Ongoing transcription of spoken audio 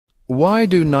Why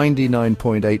do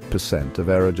 99.8% of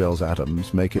aerogel's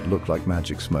atoms make it look like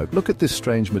magic smoke? Look at this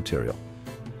strange material.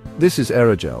 This is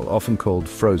aerogel, often called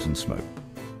frozen smoke.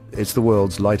 It's the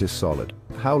world's lightest solid.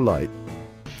 How light?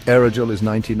 Aerogel is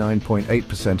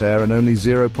 99.8% air and only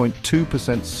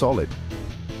 0.2% solid.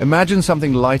 Imagine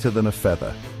something lighter than a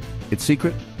feather. Its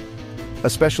secret? A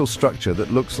special structure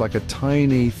that looks like a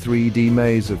tiny 3D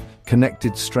maze of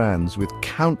connected strands with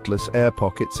countless air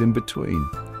pockets in between.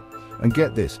 And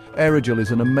get this, aerogel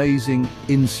is an amazing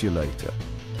insulator.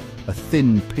 A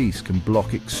thin piece can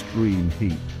block extreme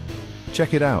heat.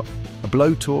 Check it out. A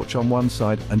blowtorch on one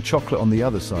side and chocolate on the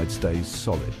other side stays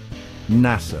solid.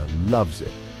 NASA loves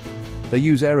it. They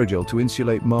use aerogel to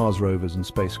insulate Mars rovers and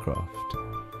spacecraft.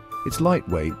 It's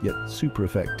lightweight, yet super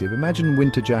effective. Imagine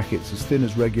winter jackets as thin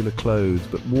as regular clothes,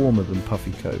 but warmer than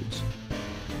puffy coats.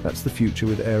 That's the future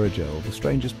with aerogel. The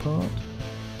strangest part?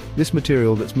 This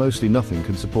material that's mostly nothing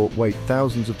can support weight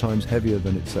thousands of times heavier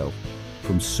than itself.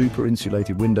 From super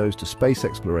insulated windows to space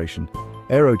exploration,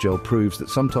 aerogel proves that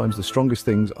sometimes the strongest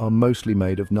things are mostly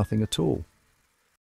made of nothing at all.